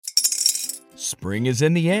Spring is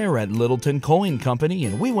in the air at Littleton Coin Company,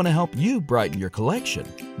 and we want to help you brighten your collection.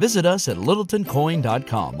 Visit us at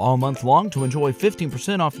littletoncoin.com all month long to enjoy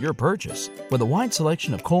 15% off your purchase. With a wide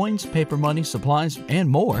selection of coins, paper money, supplies, and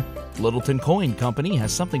more, Littleton Coin Company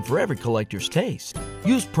has something for every collector's taste.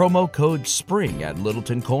 Use promo code SPRING at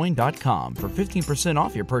littletoncoin.com for 15%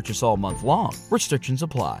 off your purchase all month long. Restrictions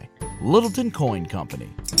apply. Littleton Coin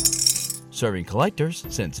Company. Serving collectors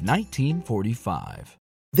since 1945.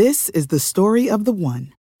 This is the story of the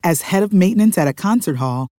one. As head of maintenance at a concert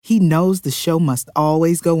hall, he knows the show must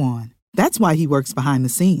always go on. That's why he works behind the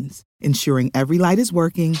scenes, ensuring every light is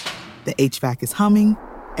working, the HVAC is humming,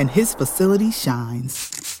 and his facility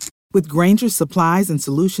shines. With Grainger's supplies and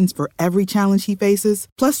solutions for every challenge he faces,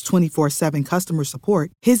 plus 24/7 customer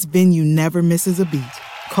support, his venue never misses a beat.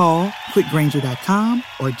 Call quickgrainger.com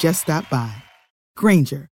or just stop by.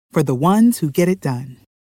 Grainger, for the ones who get it done.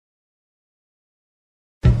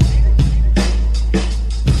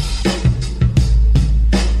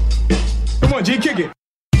 Come on, G, kick it.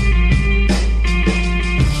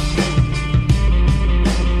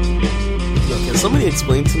 Yo, can somebody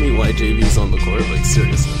explain to me why JV's on the court? Like,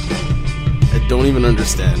 seriously. I don't even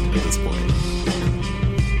understand at this point.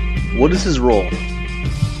 What is his role?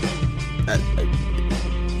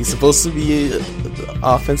 He's supposed to be an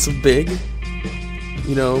offensive big,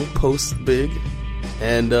 post big,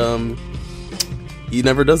 and he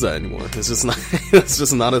never does that anymore. It's just not. It's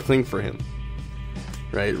just not a thing for him.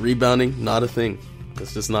 Right? Rebounding, not a thing.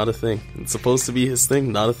 It's just not a thing. It's supposed to be his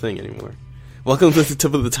thing, not a thing anymore. Welcome to the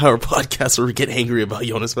Tip of the Tower podcast, where we get angry about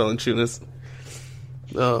Jonas Valanciunas.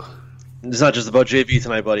 Oh, it's not just about JV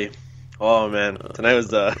tonight, buddy. Oh man, tonight was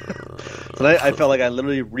tonight. I felt like I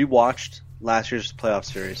literally rewatched last year's playoff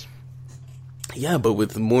series. Yeah, but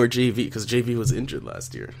with more JV, because JV was injured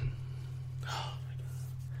last year.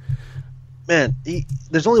 Man,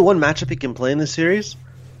 there's only one matchup he can play in this series,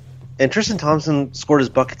 and Tristan Thompson scored his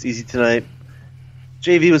buckets easy tonight.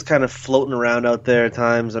 JV was kind of floating around out there at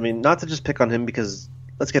times. I mean, not to just pick on him, because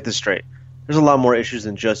let's get this straight. There's a lot more issues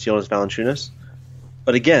than just Jonas Valanciunas.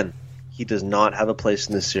 But again, he does not have a place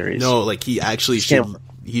in this series. No, like he actually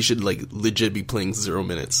should like legit be playing 0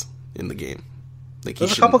 minutes in the game. Like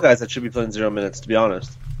there's a couple guys that should be playing 0 minutes, to be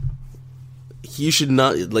honest. He should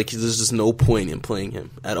not, like, there's just no point in playing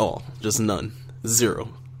him at all. Just none. Zero.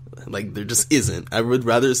 Like, there just isn't. I would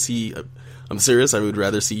rather see, I'm serious, I would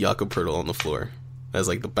rather see Jakob Poeltl on the floor as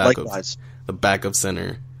like the backup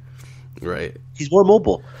center. Right. He's more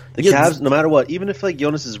mobile. The Cavs, no matter what, even if like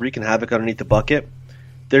Jonas is wreaking havoc underneath the bucket,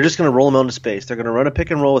 they're just going to roll him out into space. They're going to run a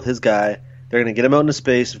pick and roll with his guy. They're going to get him out into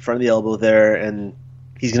space in front of the elbow there, and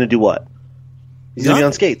he's going to do what? He's going to be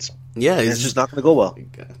on skates. Yeah. It's just not going to go well.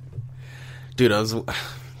 Dude,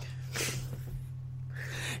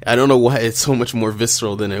 I don't know why it's so much more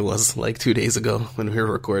visceral than it was like 2 days ago when we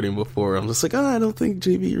were recording before. I'm just like, I don't think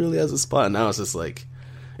JV really has a spot. Now it's just like,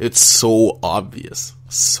 it's so obvious.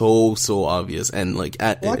 So obvious. And like,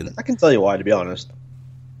 I can tell you why, to be honest.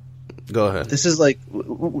 Go ahead. This is like,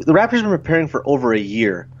 the Raptors have been preparing for over a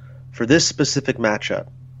year for this specific matchup.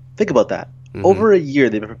 Think about that. Mm-hmm. Over a year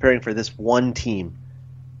they've been preparing for this one team,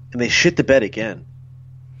 and they shit the bed again.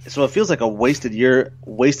 So it feels like a wasted year,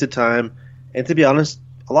 wasted time. And to be honest,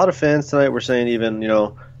 a lot of fans tonight were saying even,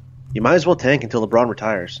 you might as well tank until LeBron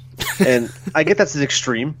retires. And I get that's an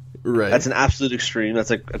extreme. Right. That's an absolute extreme. That's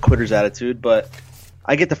like a quitter's attitude. But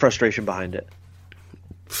I get the frustration behind it.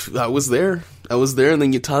 I was there, and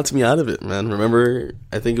then you talked me out of it, man. Remember,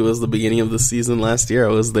 I think it was the beginning of the season last year.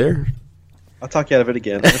 I was there. I'll talk you out of it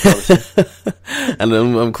again. I promise you. And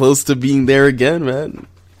I'm close to being there again, man.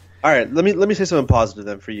 All right, let me say something positive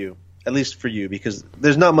then for you, at least for you, because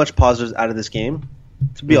there's not much positives out of this game.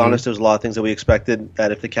 To be honest, there was a lot of things that we expected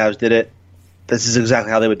that if the Cavs did it, this is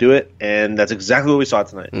exactly how they would do it, and that's exactly what we saw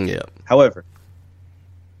tonight. Yeah. However,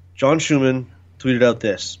 John Schumann tweeted out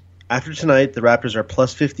this. After tonight, the Raptors are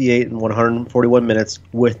plus 58 in 141 minutes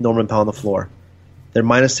with Norman Powell on the floor. They're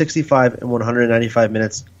minus 65 in 195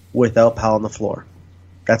 minutes without Powell on the floor.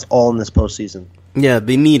 That's all in this postseason. Yeah,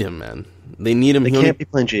 they need him, man. They need him. They can't be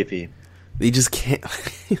playing JV. They just can't.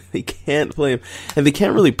 They can't play him, and they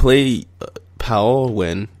can't really play Powell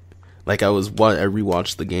when, like, I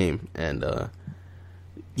rewatched the game, and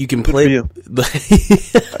you can Good play. For you.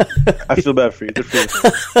 I feel bad for you. Good for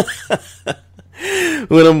you.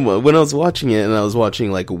 When I was watching it, and I was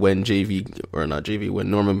watching like when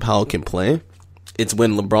Norman Powell can play, it's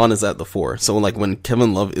when LeBron is at the 4. So like when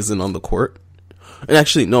Kevin Love isn't on the court. And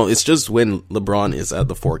actually, no, it's just when LeBron is at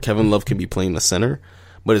the 4. Kevin Love can be playing the center,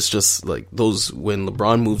 but it's just like those when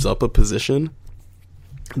LeBron moves up a position,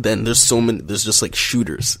 then there's just like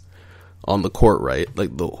shooters on the court, right?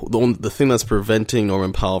 Like the thing that's preventing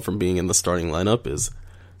Norman Powell from being in the starting lineup is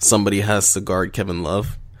somebody has to guard Kevin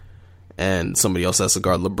Love, and somebody else has to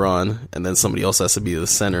guard LeBron, and then somebody else has to be the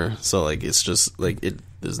center. So like it's just like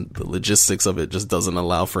the logistics of it just doesn't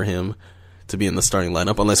allow for him to be in the starting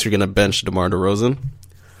lineup unless you're gonna bench DeMar DeRozan.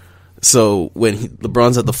 So when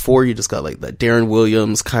LeBron's at the 4, you just got like that Darren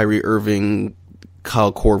Williams, Kyrie Irving,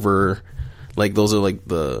 Kyle Korver, like those are like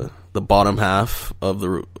the bottom half of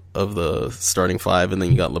the starting 5, and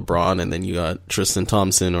then you got LeBron, and then you got Tristan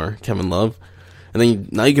Thompson or Kevin Love, and then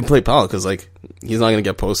now you can play Powell because like he's not gonna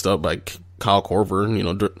get posted up by Kyle Korver. You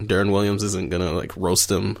know, Darren Williams isn't gonna like roast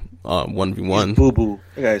him 1v1. Boo boo,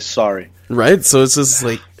 that guy's sorry, right? So it's just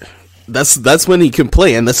like. That's when he can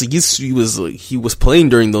play, and he was playing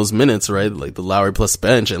during those minutes, right? Like the Lowry plus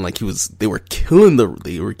bench, and like they were killing the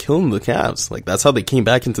Cavs. Like that's how they came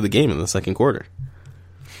back into the game in the second quarter.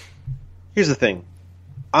 Here's the thing,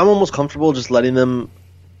 I'm almost comfortable just letting them.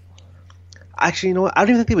 Actually, you know what? I don't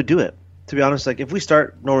even think they would do it. To be honest, like if we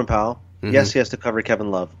start Norman Powell, yes, he has to cover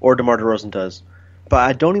Kevin Love, or DeMar DeRozan does, but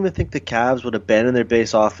I don't even think the Cavs would abandon their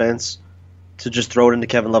base offense to just throw it into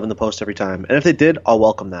Kevin Love in the post every time. And if they did, I'll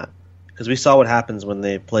welcome that. Because we saw what happens when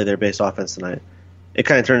they play their base offense tonight. It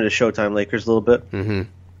kind of turned into Showtime Lakers a little bit. Mm-hmm.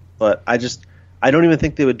 But I don't even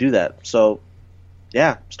think they would do that. So,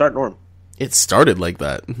 yeah, start Norm. It started like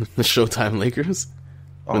that, the Showtime Lakers.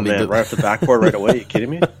 Oh, man, right off the backboard right away. You kidding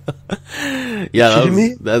me? Yeah, kidding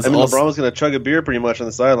me? That's LeBron was going to chug a beer pretty much on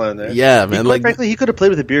the sideline there. Yeah, man. Frankly, he could have played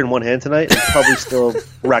with a beer in one hand tonight and probably still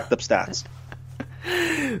racked up stats.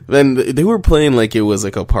 Then they were playing like it was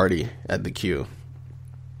like a party at the Q.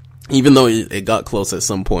 Even though it got close at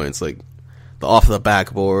some points, like the off the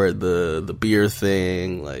backboard, the beer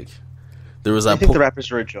thing, like there was that. I think the Raptors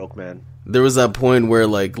were a joke, man. There was that point where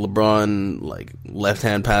like LeBron like left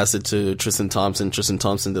hand passed it to Tristan Thompson. Tristan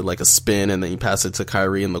Thompson did like a spin, and then he passed it to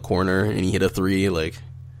Kyrie in the corner, and he hit a 3. Like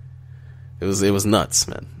it was nuts,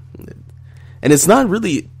 man. And it's not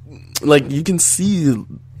really like you can see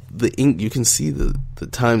the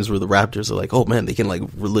times where the Raptors are like, oh man, they can like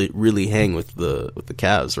really hang with the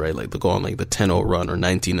Cavs, right? Like they go on like the 10-0 run or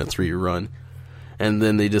 19-3 run, and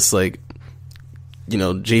then they just like, you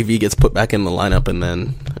know, JV gets put back in the lineup, and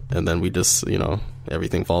then we just, you know,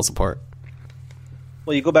 everything falls apart.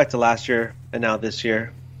 Well, you go back to last year and now this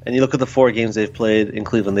year, and you look at the 4 games they've played in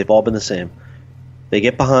Cleveland. They've all been the same. They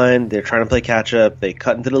get behind, they're trying to play catch up, they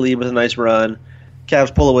cut into the lead with a nice run,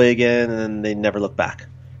 Cavs pull away again, and then they never look back.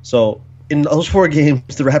 So in those 4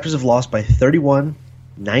 games, the Raptors have lost by 31,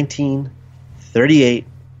 19, 38,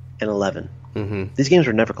 and 11. Mm-hmm. These games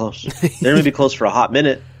were never close. They're going to be close for a hot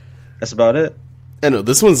minute. That's about it. I know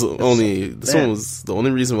this one was the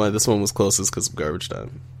only reason why this one was close is because of garbage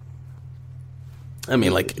time. I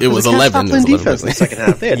mean, like it was 11. It was defense in the second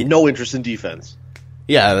half. They had no interest in defense.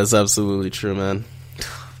 Yeah, that's absolutely true, man.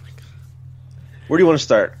 Where do you want to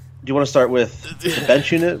start? Do you want to start with the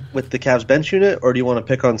bench unit, with the Cavs bench unit, or do you want to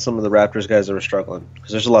pick on some of the Raptors guys that were struggling?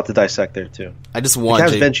 Because there's a lot to dissect there too. I just want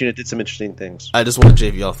the Cavs bench unit did some interesting things. I just want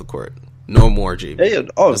JV off the court. No more JV. Yeah.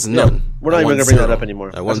 Oh, there's none. We're not even going to bring that up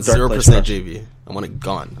anymore. I want 0% JV. I want it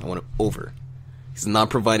gone. I want it over. He's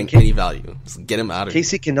not providing any value. Just get him out of here.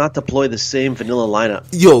 Casey cannot deploy the same vanilla lineup.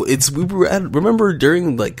 Yo, remember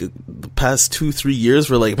during like the past 2-3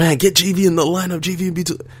 years, we're like, man, get JV in the lineup, JV and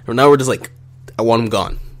B2. And now we're just like, I want him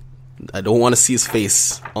gone. I don't want to see his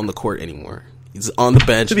face on the court anymore. He's on the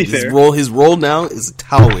bench. To be fair, his role now is a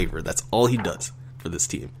towel waver. That's all he does for this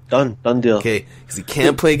team. Done deal. Okay, because he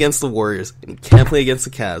can't play against the Warriors and he can't play against the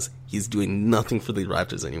Cavs. He's doing nothing for the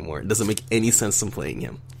Raptors anymore. It doesn't make any sense in playing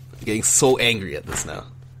him. I'm getting so angry at this now.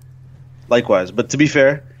 Likewise, but to be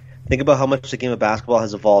fair, think about how much the game of basketball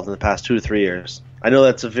has evolved in the past 2 to 3 years. I know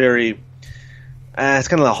that's a very it's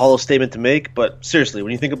kind of a hollow statement to make, but seriously,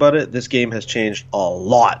 when you think about it, this game has changed a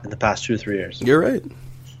lot in the past 2 or 3 years. You're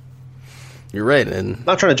right, and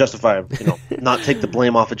not trying to justify, not take the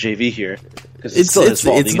blame off of JV here, because it's still his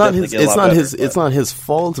fault. It's not his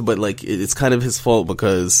fault, but like it's kind of his fault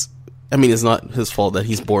because I mean it's not his fault that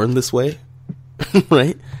he's born this way,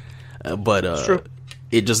 right? But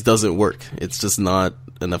it just doesn't work. It's just not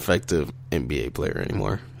an effective NBA player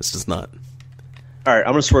anymore. It's just not. All right,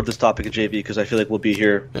 I'm going to swerve this topic of JV because I feel like we'll be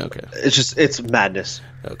here. Okay. It's madness.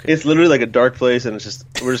 Okay. It's literally like a dark place, and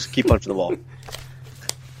we're just keep punching the wall.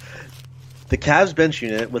 The Cavs bench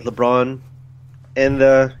unit with LeBron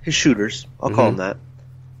and his shooters, I'll call them that,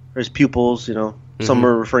 or his pupils, some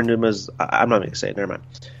are referring to him as, I'm not going to say it, never mind.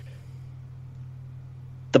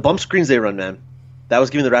 The bump screens they run, man, that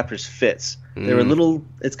was giving the Raptors fits. They were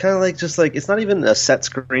it's kind of like it's not even a set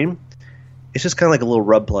screen. It's just kind of like a little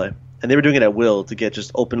rub play. And they were doing it at will to get just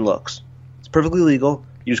open looks. perfectly legal.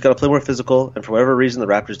 You just got to play more physical. And for whatever reason, the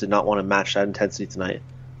Raptors did not want to match that intensity tonight.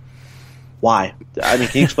 Why? I mean,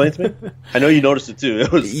 can you explain to me? I know you noticed it too.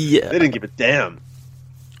 They didn't give a damn.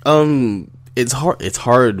 It's hard. It's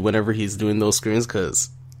hard whenever he's doing those screens because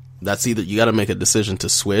that's either you got to make a decision to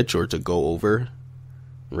switch or to go over,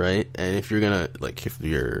 right? And if you're gonna if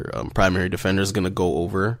your primary defender is gonna go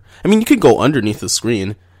over, I mean, you could go underneath the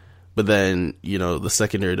screen, but then the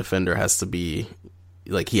secondary defender has to be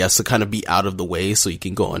he has to kind of be out of the way so you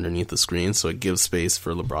can go underneath the screen, so it gives space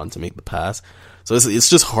for LeBron to make the pass. So it's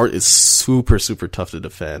just hard. It's super super tough to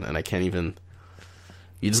defend, and I can't even.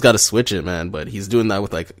 You just got to switch it, man. But he's doing that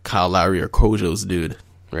with Kyle Lowry or Kojo's dude,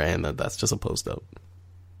 right? And that's just a post up.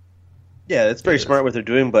 Yeah, it's very smart what they're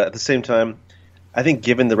doing, but at the same time, I think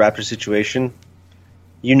given the Raptors situation,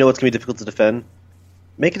 it's going to be difficult to defend.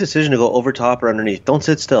 Make a decision to go over top or underneath. Don't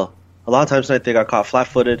sit still. A lot of times tonight they got caught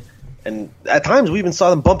flat-footed, and at times we even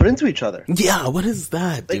saw them bumping into each other. Yeah, what is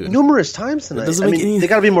that, dude? Numerous times tonight. They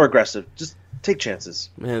got to be more aggressive. Just take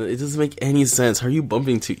chances. Man, it doesn't make any sense. How are you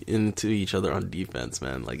bumping into each other on defense,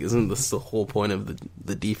 man? Isn't this the whole point of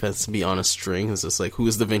the defense to be on a string? It's just who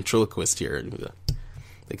is the ventriloquist here? And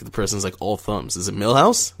the person's all thumbs. Is it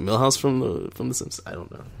Milhouse? Milhouse from the Simpsons? I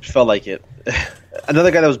don't know. Felt like it.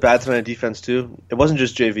 Another guy that was bad tonight on defense too. It wasn't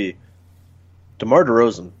just JV. DeMar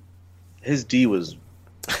DeRozan. His D was.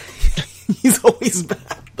 He's always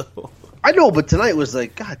bad though. I know, but tonight was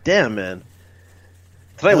god damn, man.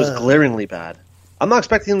 Tonight was glaringly bad. I'm not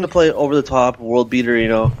expecting him to play over the top, world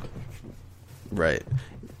beater, Right.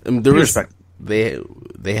 They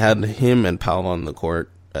had him and Powell on the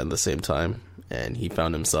court at the same time, and he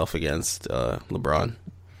found himself against LeBron,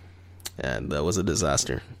 and that was a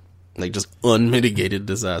disaster, just unmitigated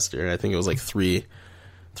disaster. I think it was three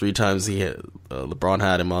times LeBron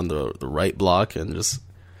had him on the right block, and just.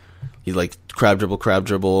 He crab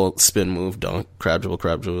dribble, spin move, dunk, crab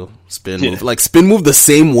dribble, spin move. Spin move the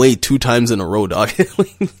same way 2 times in a row, dog.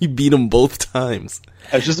 He beat him both times.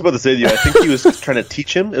 I was just about to say to you, I think he was trying to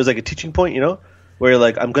teach him. It was a teaching point, where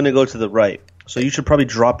you're I'm going to go to the right. So you should probably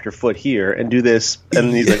drop your foot here and do this.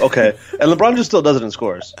 And he's okay. And LeBron just still does it and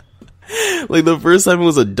scores. The first time it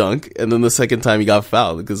was a dunk, and then the second time he got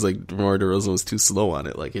fouled because DeMar DeRozan was too slow on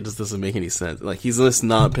it. It just doesn't make any sense. He's just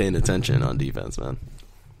not paying attention on defense, man.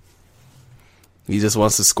 He just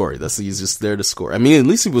wants to score. He's just there to score. I mean, at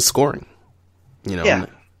least he was scoring. Yeah.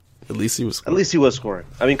 At least he was scoring. At least he was scoring.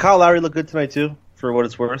 I mean, Kyle Lowry looked good tonight, too, for what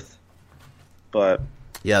it's worth. But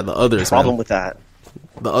yeah, the others. Problem with that.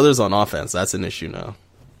 The others on offense, that's an issue now.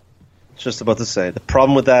 Just about to say. The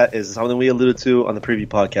problem with that is something we alluded to on the preview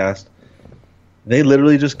podcast. They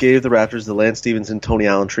literally just gave the Raptors the Lance Stevenson, Tony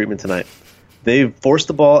Allen treatment tonight. They forced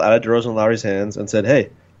the ball out of DeRozan and Lowry's hands and said, hey,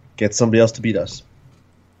 get somebody else to beat us.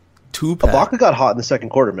 Ibaka got hot in the second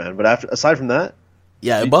quarter, man. But aside from that,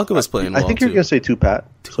 yeah, Ibaka was playing well. I think you're going to say Tupat.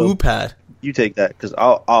 Tupat. You take that because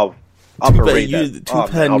I'll parade that.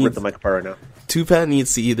 I'll rip the mic apart right now. Tupat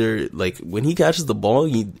needs to either when he catches the ball,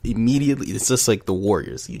 he immediately. It's just like the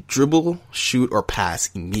Warriors. You dribble, shoot, or pass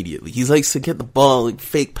immediately. He's to get the ball,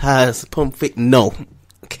 fake pass, pump fake. No,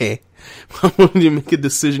 okay. I want him to make a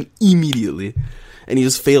decision immediately, and he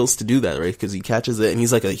just fails to do that, right? Because he catches it, and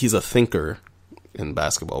he's a thinker. In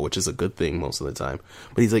basketball, which is a good thing most of the time,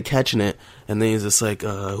 but he's catching it, and then he's just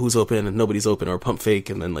who's open and nobody's open, or pump fake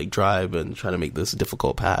and then drive and try to make this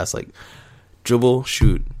difficult pass. Dribble,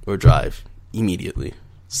 shoot, or drive immediately.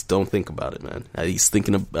 Just don't think about it, man. He's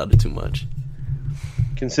thinking about it too much.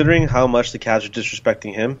 Considering how much the Cavs are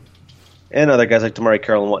disrespecting him and other guys like DeMar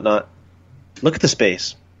Carroll and whatnot, look at the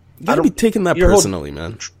space. You gotta be taking that personally,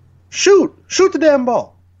 man. Shoot the damn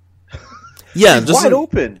ball. Yeah, he's just wide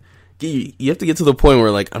open. You have to get to the point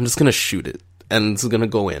where I'm just gonna shoot it and it's gonna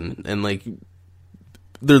go in, and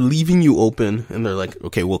they're leaving you open, and they're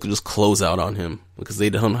okay, we'll just close out on him because they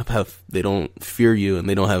don't fear you, and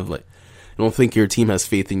they don't think your team has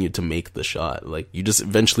faith in you to make the shot. You're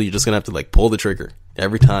just gonna have to pull the trigger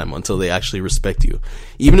every time until they actually respect you.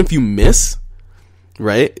 Even if you miss,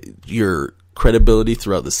 right? Your credibility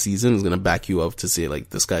throughout the season is gonna back you up to say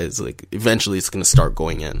this guy is eventually it's gonna start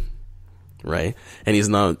going in. Right, and he's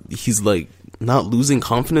not losing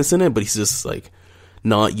confidence in it, but he's just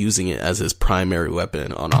not using it as his primary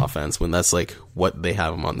weapon on offense when that's what they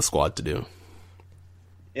have him on the squad to do.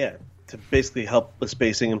 Yeah, to basically help with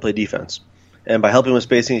spacing and play defense, and by helping with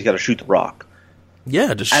spacing, he's got to shoot the rock.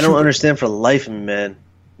 Yeah, I don't understand for the life of me, man,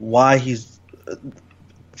 why he's.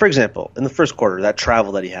 For example, in the first quarter, that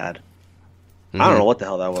travel that he had. I don't know what the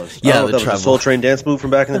hell that was. Yeah, I don't know if that was a Soul Train dance move from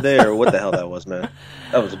back in the day or what the hell that was, man.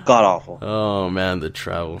 That was god-awful. Oh, man, the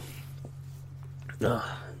travel.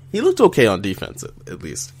 He looked okay on defense, at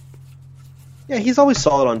least. Yeah, he's always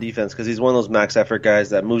solid on defense because he's one of those max effort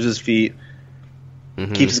guys that moves his feet,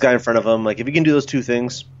 keeps his guy in front of him. Like, if you can do those two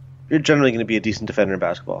things, you're generally going to be a decent defender in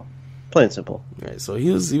basketball. Plain and simple. Right, so he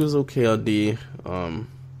was okay on D.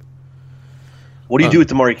 What do you do with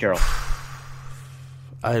DeMarre Carroll?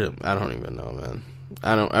 I don't even know, man.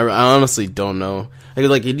 I honestly don't know.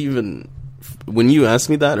 Like it even when you asked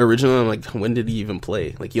me that originally, I'm like, when did he even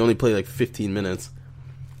play? Like, he only played like 15 minutes,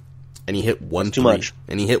 and he hit one three. Too much.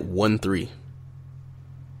 And he hit 1 3.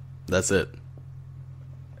 That's it.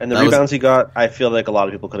 And the rebounds he got, I feel like a lot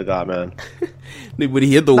of people could have got, man. But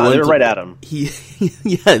he hit the 1. They were right at him.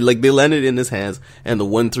 Yeah, like they landed in his hands, and the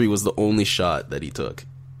 1 3 was the only shot that he took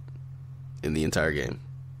in the entire game.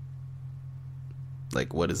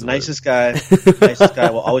 Like, what is it? Nicest guy. Nicest guy.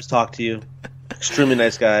 Will always talk to you. Extremely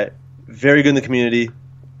nice guy. Very good in the community.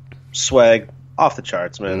 Swag. Off the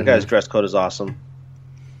charts, man. The guy's dress code is awesome.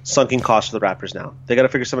 Sunken cost for the Raptors now. They got to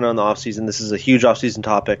figure something out in the offseason. This is a huge offseason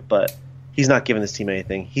topic, but he's not giving this team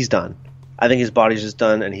anything. He's done. I think his body's just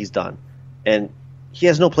done, and he's done. And he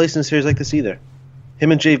has no place in a series like this either.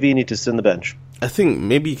 Him and JV need to sit on the bench. I think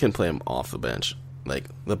maybe you can play him off the bench, like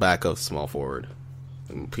the backup small forward.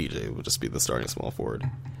 And PJ would just be the starting small forward.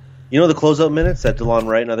 You know the closeout minutes that DeLon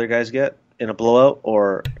Wright and other guys get in a blowout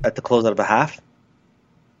or at the closeout of a half?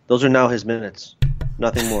 Those are now his minutes.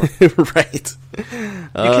 Nothing more. Right. You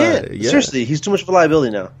can't. Yeah. Seriously, he's too much of a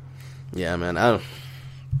liability now. Yeah, man.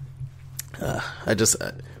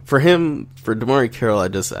 For DeMarre Carroll, I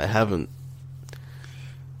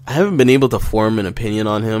haven't been able to form an opinion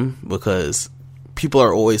on him because people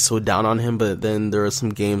are always so down on him, but then there are some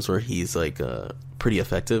games where he's like pretty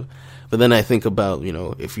effective. But then I think about,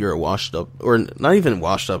 if you're a washed up, or not even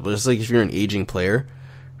washed up, but it's like if you're an aging player,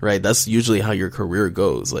 right? That's usually how your career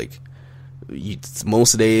goes. Like,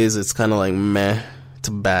 most days it's kind of like meh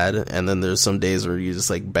to bad, and then there's some days where you just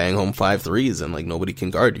like bang home 5 threes and like nobody can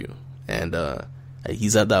guard you. And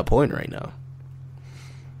he's at that point right now,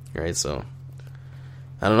 right? So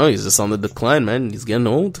I don't know. He's just on the decline, man. He's getting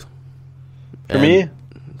old. For me,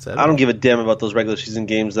 I don't give a damn about those regular season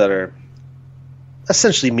games that are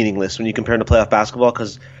essentially meaningless when you compare them to playoff basketball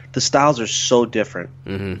because the styles are so different.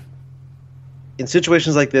 Mm-hmm. In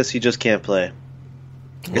situations like this, you just can't play.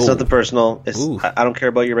 It's nothing personal. I don't care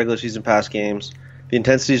about your regular season past games. The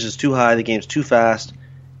intensity is just too high. The game's too fast.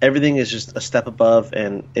 Everything is just a step above,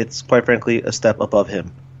 and it's, quite frankly, a step above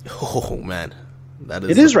him. Oh, man.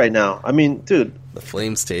 It is right now. I mean, dude. The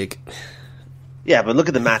Flames take. Yeah, but look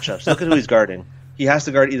at the matchups. Look at who he's guarding. He has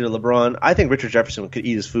to guard either LeBron. I think Richard Jefferson could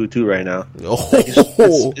eat his food, too, right now. Oh,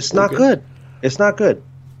 it's not good. It's not good.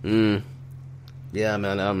 Yeah,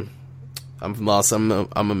 man. I'm lost. I'm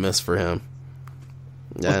a miss for him.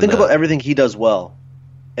 Well, think about everything he does well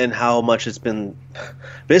and how much it's been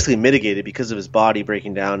basically mitigated because of his body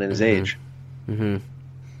breaking down and his age. Mm-hmm.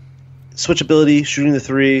 Switchability, shooting the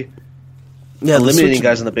three, eliminating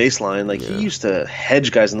guys on the baseline. Like, he used to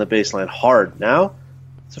hedge guys on the baseline hard. Now,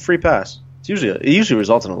 it's a free pass. It usually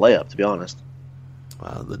results in a layup, to be honest.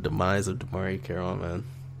 Wow, the demise of DeMarre Carroll, man.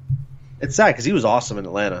 It's sad because he was awesome in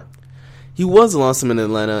Atlanta. He was awesome in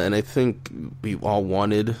Atlanta, and I think we all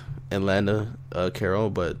wanted Atlanta Carroll,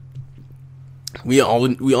 but we all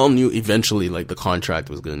knew eventually like the contract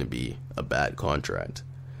was going to be a bad contract,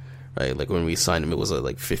 right? Like when we signed him, it was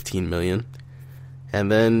like $15 million, and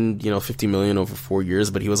then 50 million over 4 years.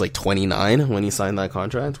 But he was like 29 when he signed that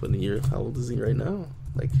contract. How old is he right now?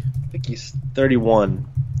 Like, I think he's 31,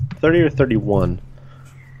 30 or 31.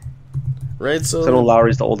 Right, so I know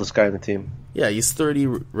Lowry's the oldest guy in the team. Yeah, he's 30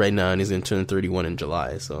 right now, and he's going to turn 31 in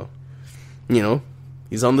July. So,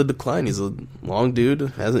 he's on the decline. He's a long dude,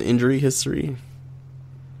 has an injury history,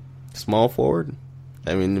 small forward.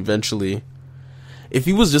 I mean, eventually, if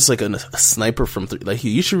he was just like a sniper from three, like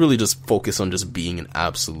you should really just focus on just being an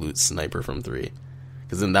absolute sniper from three,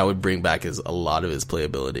 because then that would bring back a lot of his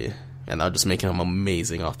playability, and that would just make him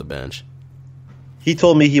amazing off the bench. He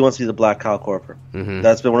told me he wants to be the Black Kyle Korver. Mm-hmm.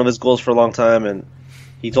 That's been one of his goals for a long time, and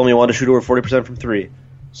he told me he wanted to shoot over 40% from three.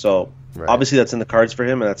 So, obviously that's in the cards for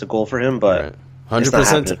him, and that's a goal for him, but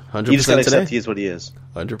 100%. 100% he just got to today. accept he is what he is.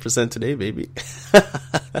 100% today, baby.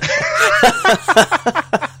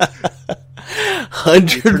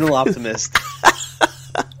 100%. Eternal optimist.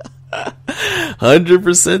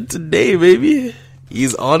 100% today, baby.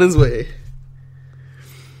 He's on his way.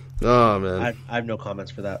 Oh, man. I have no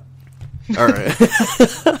comments for that. All right.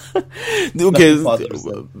 Okay.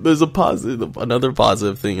 There's another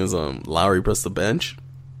positive thing is Lowry pressed the bench,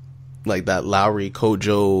 like that. Lowry,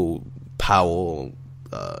 Kojo, Powell,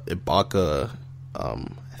 Ibaka. I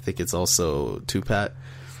think it's also Tupat.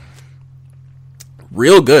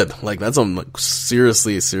 real good. Like that's a like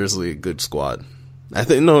seriously good squad. I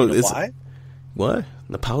think it's why? What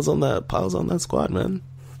the Powell's on that squad, man,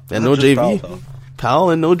 and Not no just JV. Powell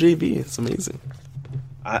and no JV. It's amazing.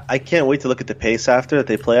 I can't wait to look at the pace after that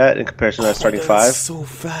they play at in comparison to that starting five. So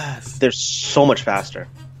fast. They're so much faster.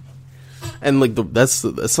 And like that's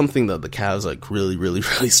something that the Cavs like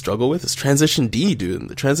really struggle with is transition D, dude.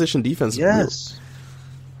 The transition defense. Yes.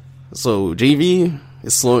 So JV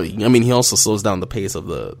is slow. I mean, he also slows down the pace of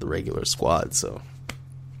the regular squad. So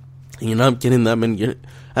you're not getting that many.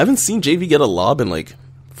 I haven't seen JV get a lob in like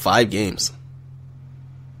 5 games.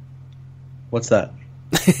 What's that?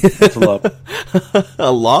 What's a lob?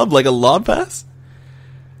 A lob, like a lob pass.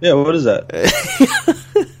 Yeah, what is that?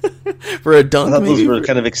 For a dunk, I thought those maybe? were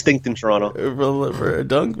kind of extinct in Toronto. For a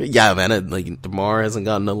dunk, yeah, man. Like DeMar hasn't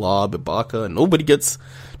gotten a lob. Ibaka, nobody gets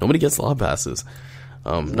lob passes.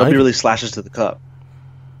 Nobody really slashes to the cup.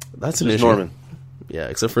 That's an Just issue. Norman. Yeah,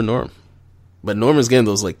 except for Norm. But Norman's getting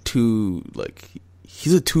those like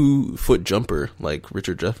he's a 2-foot jumper like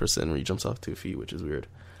Richard Jefferson, where he jumps off 2 feet, which is weird.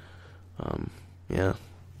 Yeah.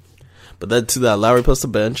 But that Lowry plus the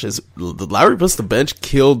bench is the Lowry plus the bench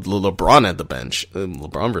killed LeBron at the bench.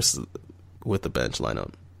 LeBron versus with the bench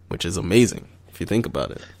lineup, which is amazing if you think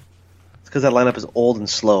about it. It's because that lineup is old and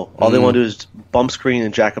slow. All they want to do is bump screen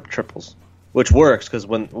and jack up triples, which works because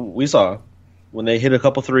when they hit a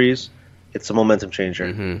couple threes, it's a momentum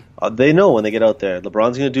changer. They know when they get out there,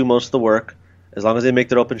 LeBron's going to do most of the work. As long as they make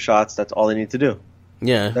their open shots, that's all they need to do.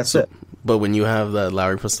 Yeah, that's it. But when you have that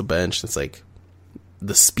Lowry plus the bench, it's like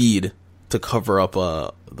the speed to cover up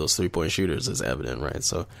those 3-point shooters is evident, right?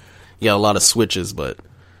 So you got a lot of switches, but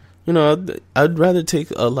you know, I'd rather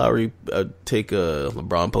take a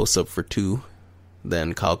LeBron post up for 2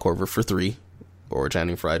 than Kyle Korver for 3 or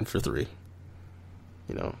Channing Frye for 3.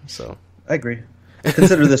 You know, so I agree.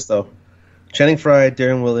 Consider this though: Channing Frye,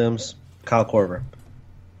 Darren Williams, Kyle Korver.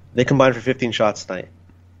 They combined for 15 shots tonight.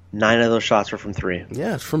 9 of those shots were from 3.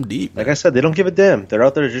 Yeah, it's from deep. Like I said, they don't give a damn. They're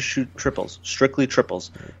out there to just shoot triples, strictly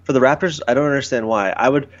triples. For the Raptors, I don't understand why.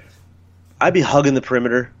 I'd be hugging the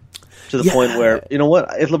perimeter to the point where, you know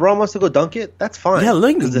what? If LeBron wants to go dunk it, that's fine. Yeah,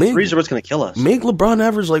 like, the threes are what's going to kill us. Make LeBron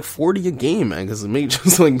average like 40 a game, man, because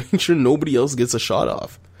make sure nobody else gets a shot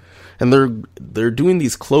off. And they're doing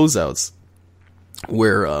these closeouts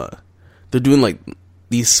where they're doing like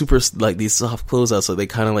these these soft closeouts, so they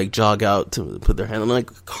kind of like jog out to put their hand on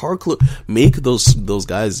like make those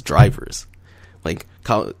guys drivers. Like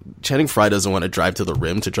Channing Frye doesn't want to drive to the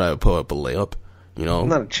rim to try to pull up a layup. You know,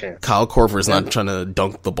 not a chance. Kyle Korver's not trying to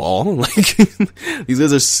dunk the ball. Like these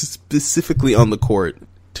guys are specifically on the court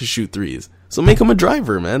to shoot threes. So make them a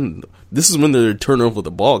driver, man. This is when they're turnover with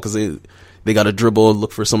the ball because they got to dribble,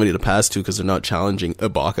 look for somebody to pass to because they're not challenging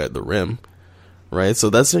Ibaka at the rim. Right, so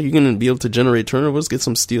that's how you're going to be able to generate turnovers, get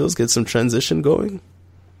some steals, get some transition going.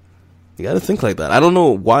 You got to think like that. I don't know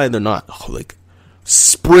why they're not like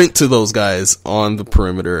sprint to those guys on the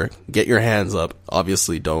perimeter, get your hands up.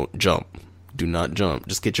 Obviously, don't jump. Do not jump.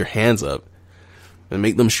 Just get your hands up and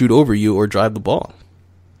make them shoot over you or drive the ball.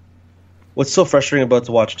 What's so frustrating about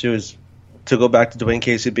to watch too is to go back to Dwayne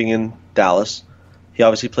Casey being in Dallas. He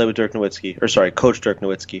obviously played with Coach Dirk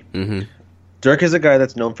Nowitzki. Mm-hmm. Dirk is a guy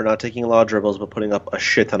that's known for not taking a lot of dribbles, but putting up a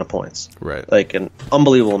shit ton of points. Right. Like an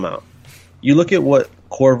unbelievable amount. You look at what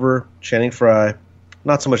Korver, Channing Frye,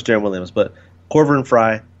 not so much Darren Williams, but Korver and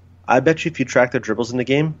Frye, I bet you if you track their dribbles in the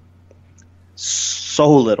game,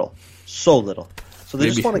 so little. So they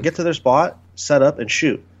just want to get to their spot, set up, and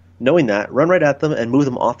shoot. Knowing that, run right at them and move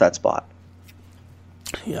them off that spot.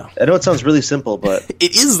 Yeah. I know it sounds really simple, but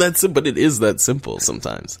it is that simple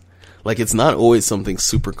sometimes. Like, it's not always something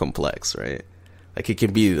super complex, right? Like, it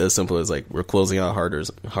can be as simple as, like, we're closing out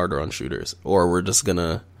harder on shooters. Or we're just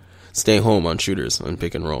gonna stay home on shooters on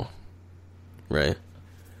pick and roll. Right?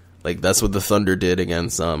 Like, that's what the Thunder did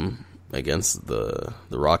against the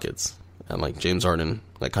Rockets. And, like, James Harden,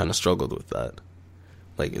 like, kind of struggled with that.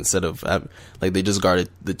 Like, instead of, like, they just guarded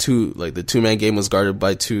the two-man game was guarded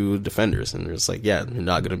by 2 defenders. And it's like, yeah, you're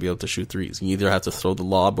not gonna be able to shoot threes. You either have to throw the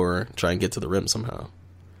lob or try and get to the rim somehow.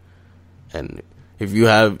 And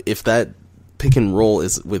if that pick and roll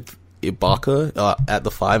is with Ibaka at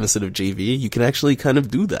the 5 instead of JV, you can actually kind of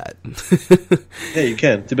do that. Yeah, you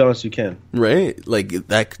can. To be honest, you can. Right? Like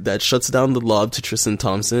that shuts down the lob to Tristan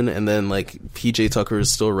Thompson, and then like PJ Tucker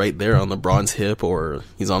is still right there on LeBron's hip, or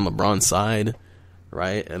he's on LeBron's side,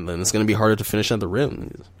 right? And then it's going to be harder to finish at the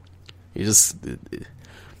rim.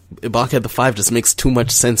 Ibaka at the 5 just makes too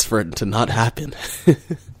much sense for it to not happen.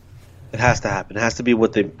 It has to happen. It has to be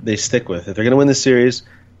what they stick with. If they're going to win this series,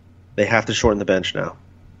 they have to shorten the bench now.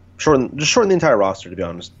 Shorten the entire roster, to be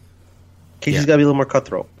honest. Casey's got to be a little more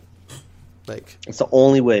cutthroat. Like, it's the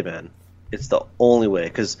only way, man. It's the only way.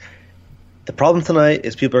 Because the problem tonight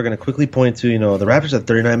is people are going to quickly point to, the Raptors had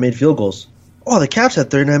 39 made field goals. Oh, the Cavs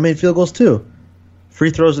had 39 made field goals too. Free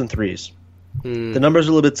throws and threes. The numbers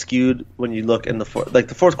are a little bit skewed when you look in the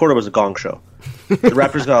fourth quarter was a gong show. The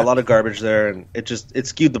Raptors got a lot of garbage there, and it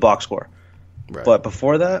skewed the box score. right. But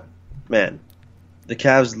before that, man, the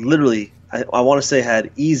Cavs literally, I want to say,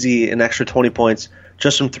 had easy an extra 20 points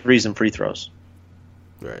just from threes and free throws.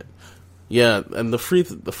 Right. Yeah, and the free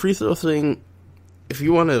throw thing, if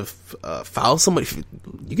you want to foul somebody,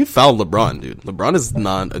 you can foul LeBron, dude. LeBron is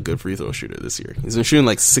not a good free throw shooter this year. He's been shooting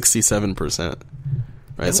like 67%.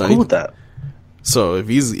 Right. I'm cool with that. So if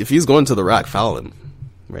he's going to the rack, foul him.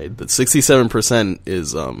 Right. The 67%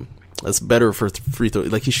 is that's better for free throw.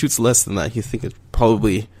 Like, he shoots less than that. You think it's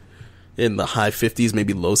probably in the high 50s,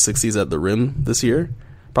 maybe low 60s at the rim this year.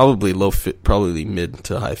 Probably mid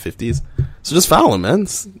to high 50s. So just foul him, man.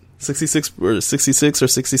 66 or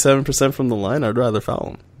 67% from the line. I'd rather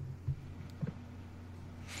foul him.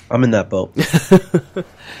 I'm in that boat.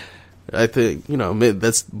 I think,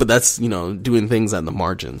 that's doing things at the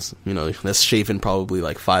margins. That's shaving probably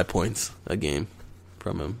like 5 points a game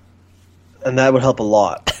from him. And that would help a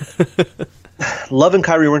lot. Love and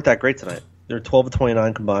Kyrie weren't that great tonight. They were 12 of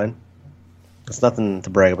 29 combined. That's nothing to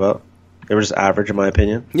brag about. They were just average, in my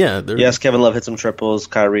opinion. Yeah. Yes, Kevin Love hit some triples.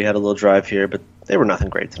 Kyrie had a little drive here, but they were nothing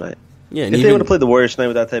great tonight. Yeah, if they would have played the Warriors tonight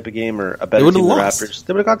with that type of game, or a better team than the Raptors,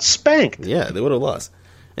 they would have got spanked. Yeah, they would have lost.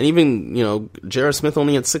 And even, J.R. Smith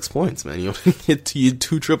only had 6 points, man. You only hit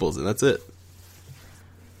 2 triples, and that's it.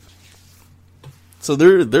 So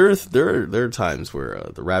there are times where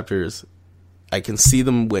the Raptors, I can see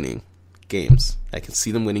them winning games. I can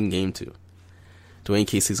see them winning game 2. Dwayne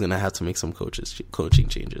Casey's going to have to make some coaching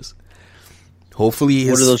changes. Hopefully,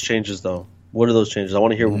 what are those changes, though? What are those changes? I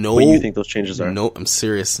want to hear what you think those changes are. No, I'm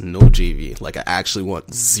serious. No JV. Like, I actually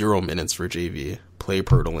want 0 minutes for JV. Play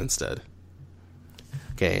Pirtle instead.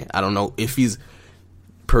 Okay, I don't know if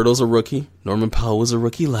Pirtle's a rookie. Norman Powell was a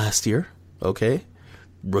rookie last year. Okay,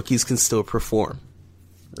 rookies can still perform.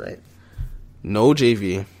 Right. No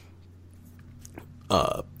JV.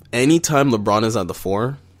 Anytime LeBron is at the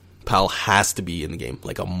 4, Powell has to be in the game,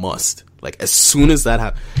 like a must. Like, as soon as that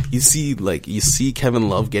happens, you see Kevin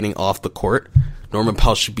Love getting off the court, Norman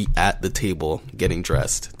Powell should be at the table getting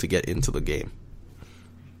dressed to get into the game.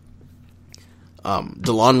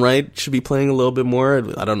 DeLon Wright should be playing a little bit more.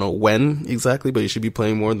 I don't know when exactly, but he should be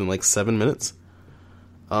playing more than like 7 minutes.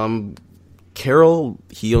 Carroll,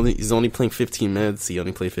 he's only playing 15 minutes. He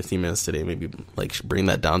only played 15 minutes today. Maybe like bring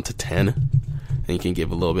that down to 10, and you can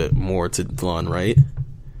give a little bit more to DeLon Wright.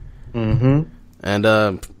 Mm-hmm.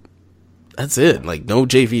 And that's it. Like, no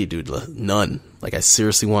JV, dude. None. Like, I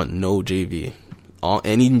seriously want no JV.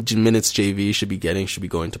 Any minutes JV should be going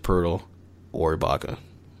to Pirtle or Ibaka.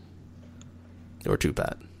 Or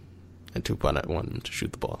Tupat. And Tupat, I want him to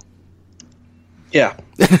shoot the ball. Yeah.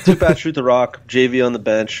 Tupat shoot the rock. JV on the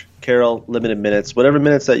bench. Carroll, limited minutes. Whatever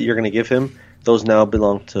minutes that you're going to give him, those now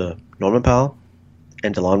belong to Norman Powell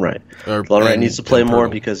and DeLon Wright. DeLon Wright needs to play more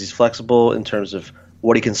because he's flexible in terms of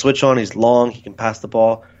what he can switch on. He's long. He can pass the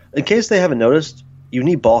ball. In case they haven't noticed, you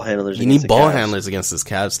need ball handlers. You need ball handlers against this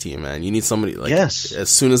Cavs team, man. You need somebody, like, yes. As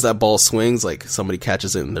soon as that ball swings, like, somebody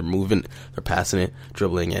catches it and they're moving, they're passing it,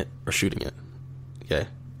 dribbling it, or shooting it. Okay?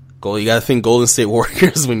 You gotta think Golden State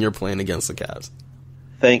Warriors when you're playing against the Cavs.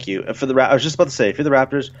 Thank you. I was just about to say, if you're the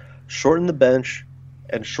Raptors, shorten the bench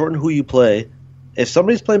and shorten who you play. If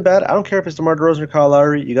somebody's playing bad, I don't care if it's DeMar DeRozan or Kyle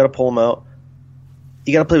Lowry, you gotta pull them out.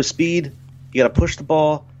 You gotta play with speed. You gotta push the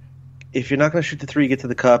ball. If you're not going to shoot the 3, get to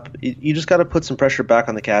the cup. You just got to put some pressure back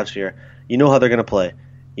on the Cavs here. You know how they're going to play.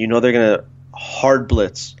 You know they're going to hard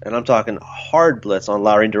blitz, and I'm talking hard blitz on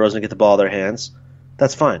Lowry and DeRozan to get the ball out of their hands.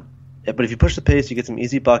 That's fine. But if you push the pace, you get some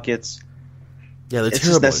easy buckets. Yeah, they're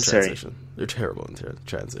terrible in transition. They're terrible in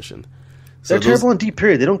transition. So they're terrible in deep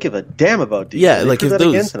period. They don't give a damn about deep. Yeah, like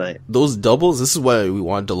if those doubles, this is why we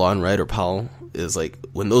want DeLon Wright or Powell, is like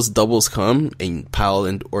when those doubles come and Powell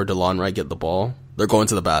or DeLon Wright get the ball, they're going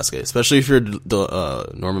to the basket. Especially if you're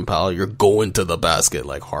Norman Powell, you're going to the basket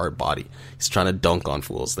like hard body. He's trying to dunk on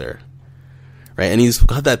fools there. Right? And he's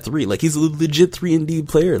got that 3. Like, he's a legit 3-and-D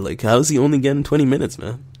player. Like, how is he only getting 20 minutes,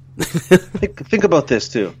 man? Think about this,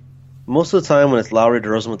 too. Most of the time when it's Lowry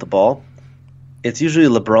DeRozan with the ball, it's usually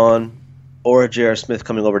LeBron or J.R. Smith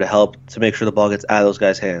coming over to help to make sure the ball gets out of those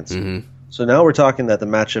guys' hands. Mm-hmm. So now we're talking that the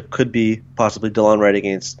matchup could be possibly DeLon Wright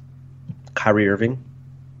against Kyrie Irving.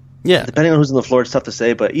 Yeah. Depending on who's on the floor, it's tough to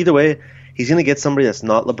say. But either way, he's going to get somebody that's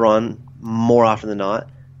not LeBron more often than not,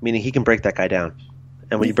 meaning he can break that guy down.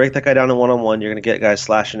 And when you break that guy down in one-on-one, you're going to get guys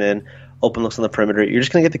slashing in, open looks on the perimeter. You're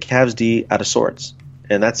just going to get the Cavs D out of sorts.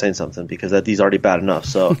 And that's saying something because that D's already bad enough.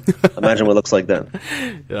 So imagine what it looks like then.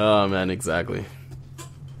 Oh, man, exactly.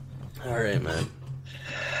 All right, man.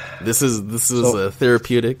 This is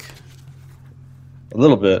therapeutic. A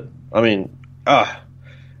little bit. I mean, all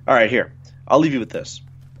right, here. I'll leave you with this.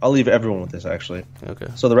 I'll leave everyone with this, actually. Okay.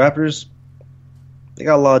 So the Raptors, they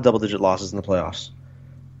got a lot of double-digit losses in the playoffs.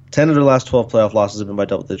 10 of their last 12 playoff losses have been by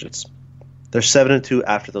double digits. They're 7-2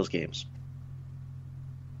 after those games.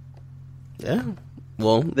 Yeah.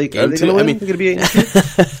 Well, are they going to win? They're going to be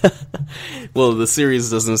 8-2? Well, the series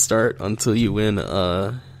doesn't start until you win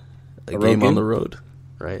a game on the road,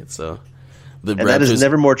 right? So that is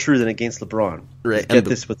never more true than against LeBron. Right. Get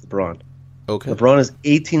this with LeBron. Okay. LeBron is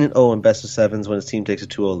 18-0 in best of sevens when his team takes a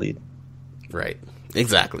 2-0 lead. Right.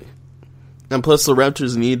 Exactly. And plus, the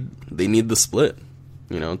Raptors need the split,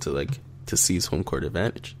 to seize home court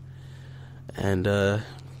advantage. And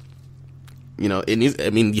it needs. I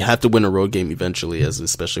mean, you have to win a road game eventually,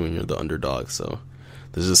 especially when you're the underdog. So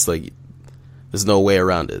there's no way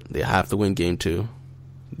around it. They have to win game 2.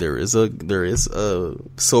 There is a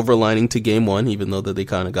silver lining to game 1, even though that they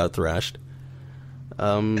kind of got thrashed.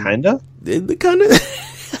 Kinda? They kind of.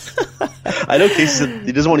 I know Casey said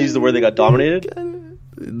he doesn't want to use the word they got dominated.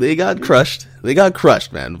 They got crushed. They got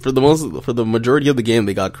crushed, man. For the majority of the game,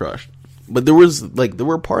 they got crushed. But there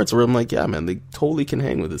were parts where I'm like, yeah, man, they totally can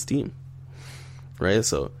hang with this team, right?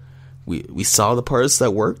 So we saw the parts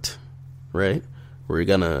that worked, right? Where you're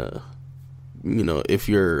gonna, if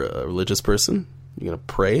you're a religious person, you're gonna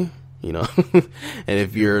pray, and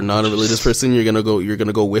if you're not a religious person, you're gonna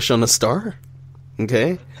go wish on a star,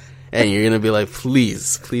 okay? And you're gonna be like,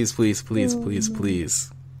 please, please, please, please, please,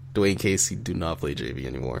 please, Dwayne Casey, do not play JV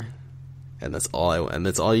anymore. And that's all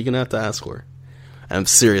you're gonna have to ask for. And I'm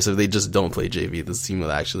serious, if they just don't play JV, this team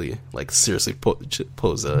will actually seriously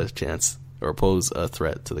pose a chance or pose a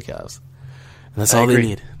threat to the Cavs. And that's all they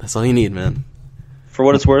need. That's all you need, man. For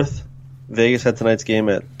what it's worth, Vegas had tonight's game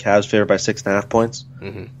at Cavs favored by 6.5 points.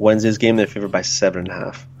 Mm-hmm. Wednesday's game they're favored by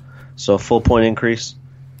 7.5. So a full point increase.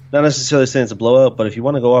 Not necessarily saying it's a blowout, but if you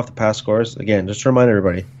want to go off the past scores, again, just to remind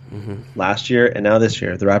everybody, last year and now this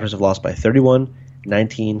year, the Raptors have lost by 31,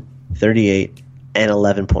 19, 38, and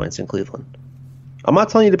 11 points in Cleveland. I'm not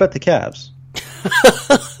telling you to bet the Cavs.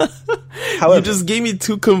 However, you just gave me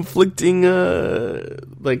 2 conflicting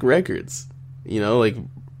records.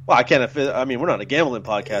 Well, I can't. I mean, we're not a gambling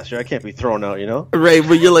podcast here. I can't be thrown out, Right,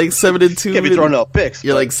 but you're 7-2. Can't be throwing out picks.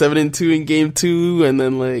 You're 7-2 in game 2, and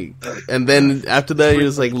then after that, you're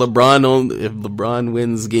just LeBron. If LeBron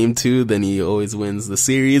wins game 2, then he always wins the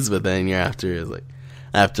series. But then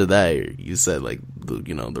after that, you said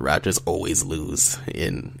the Raptors always lose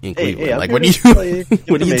in Cleveland. What do you?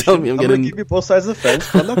 What do you tell me? I'm going to give you both sides of the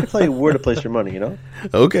fence. But I'm not going to tell you where to place your money.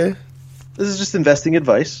 Okay. This is just investing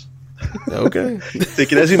advice. Okay.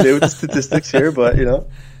 Take it as you may with the statistics here, but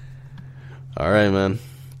All right, man.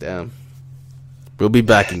 Damn. We'll be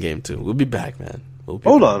back in game 2. We'll be back, man.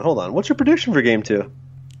 Hold on. What's your prediction for game 2?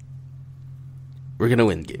 We're gonna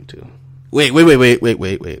win game 2. Wait.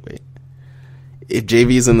 If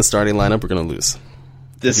JV's in the starting lineup, we're gonna lose.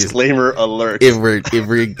 Disclaimer alert. If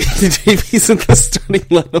JV's in the starting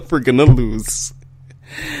lineup, we're gonna lose.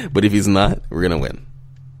 But if he's not, we're gonna win.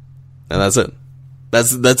 And that's it.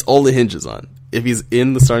 That's all it hinges on. If he's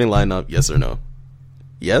in the starting lineup, yes or no.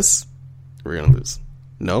 Yes, we're gonna lose.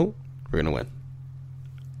 No, we're gonna win.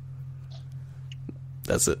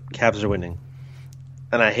 That's it. Cavs are winning.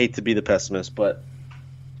 And I hate to be the pessimist, but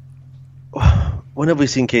when have we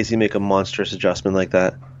seen Casey make a monstrous adjustment like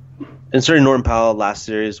that? Inserting Norton Powell last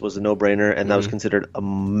series was a no-brainer, and that was considered a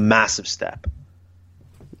massive step.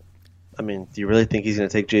 I mean, do you really think he's going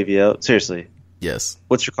to take JV out? Seriously. Yes.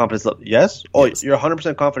 What's your confidence level? Yes? Oh, yes. You're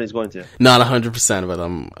 100% confident he's going to? Not 100%, but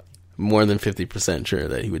I'm more than 50% sure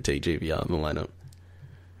that he would take JV out in the lineup.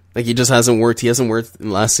 He just hasn't worked. He hasn't worked in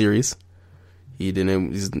the last series. He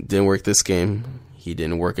didn't work this game. He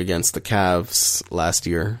didn't work against the Cavs last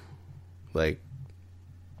year.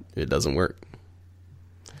 It doesn't work.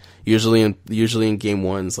 Usually in game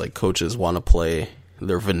 1s, coaches want to play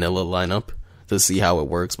their vanilla lineup to see how it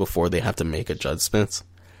works before they have to make adjustments.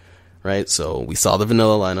 Right, so we saw the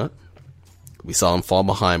vanilla lineup. We saw him fall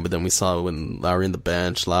behind, but then we saw when Lowry in the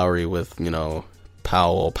bench, Lowry with,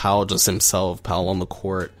 Powell just himself, Powell on the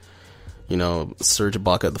court, Serge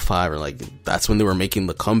Ibaka at the 5. That's when they were making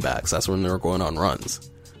the comebacks. That's when they were going on runs.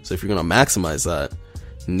 So if you're going to maximize that,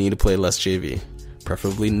 you need to play less JV.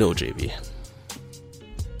 Preferably no JV.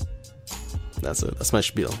 That's it. That's my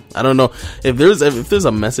spiel. I don't know. If there's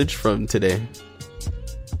a message from today,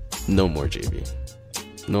 no more JV.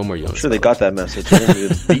 No more Jonas. I'm sure they got that message. They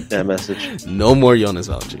didn't beat that message. No more Jonas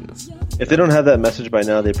Valanciunas. If they don't have that message by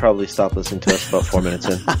now, they probably stopped listening to us about 4 minutes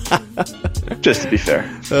in. Just to be fair.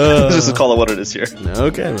 Just to call it what it is here.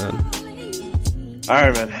 Okay, man.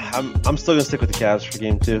 Alright, man. I'm still going to stick with the Cavs for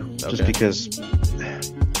game 2. Just because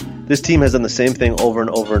this team has done the same thing over and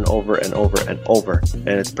over and over and over and over. And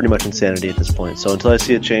it's pretty much insanity at this point. So until I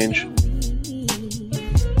see a change,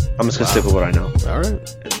 I'm just going to stick with what I know.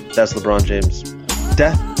 Alright. That's LeBron James.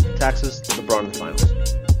 Death, taxes, LeBron in the finals.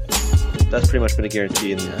 That's pretty much been a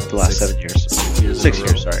guarantee in the last 7 years. 6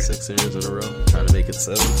 years, sorry. 6 years in a row. Trying to make it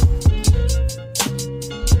 7.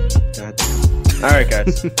 God damn. Alright,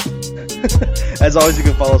 guys. As always, you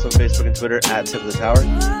can follow us on Facebook and Twitter at Tip of the Tower.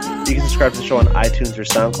 You can subscribe to the show on iTunes or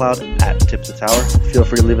SoundCloud at Tip of the Tower. Feel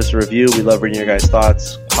free to leave us a review. We love reading your guys'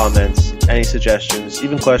 thoughts, comments, any suggestions,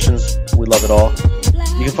 even questions. We love it all.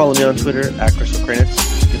 You can follow me on Twitter at Crystal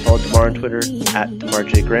Kranitz. You can follow Damar on Twitter at Damar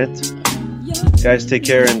J. Grant. Guys, take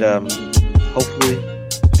care, and hopefully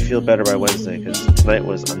you feel better by Wednesday, because tonight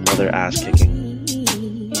was another ass-kicking.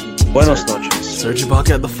 Buenos noches. Serge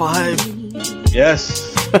Ibaka at the 5. Yes.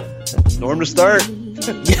 Norm to start.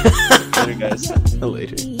 Later, guys.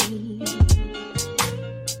 Later.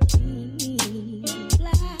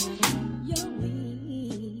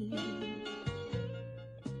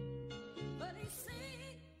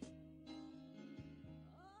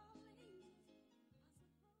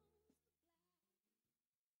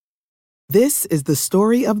 This is the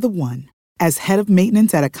story of the one. As head of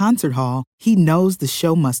maintenance at a concert hall, he knows the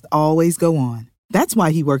show must always go on. That's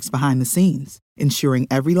why he works behind the scenes, ensuring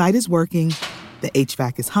every light is working, the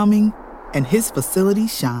HVAC is humming, and his facility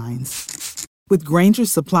shines. With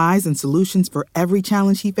Grainger's supplies and solutions for every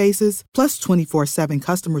challenge he faces, plus 24/7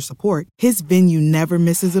 customer support, his venue never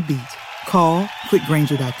misses a beat. Call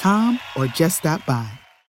quickgrainger.com or just stop by.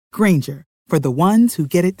 Grainger, for the ones who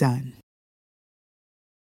get it done.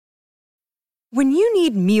 When you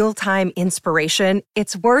need mealtime inspiration,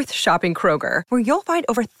 it's worth shopping Kroger, where you'll find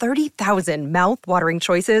over 30,000 mouth-watering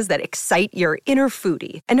choices that excite your inner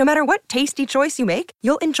foodie. And no matter what tasty choice you make,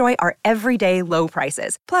 you'll enjoy our everyday low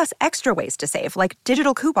prices, plus extra ways to save, like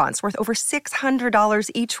digital coupons worth over $600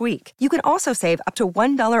 each week. You can also save up to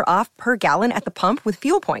 $1 off per gallon at the pump with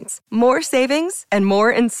fuel points. More savings and more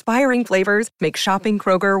inspiring flavors make shopping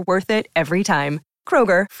Kroger worth it every time.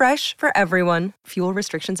 Kroger, fresh for everyone. Fuel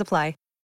restrictions apply.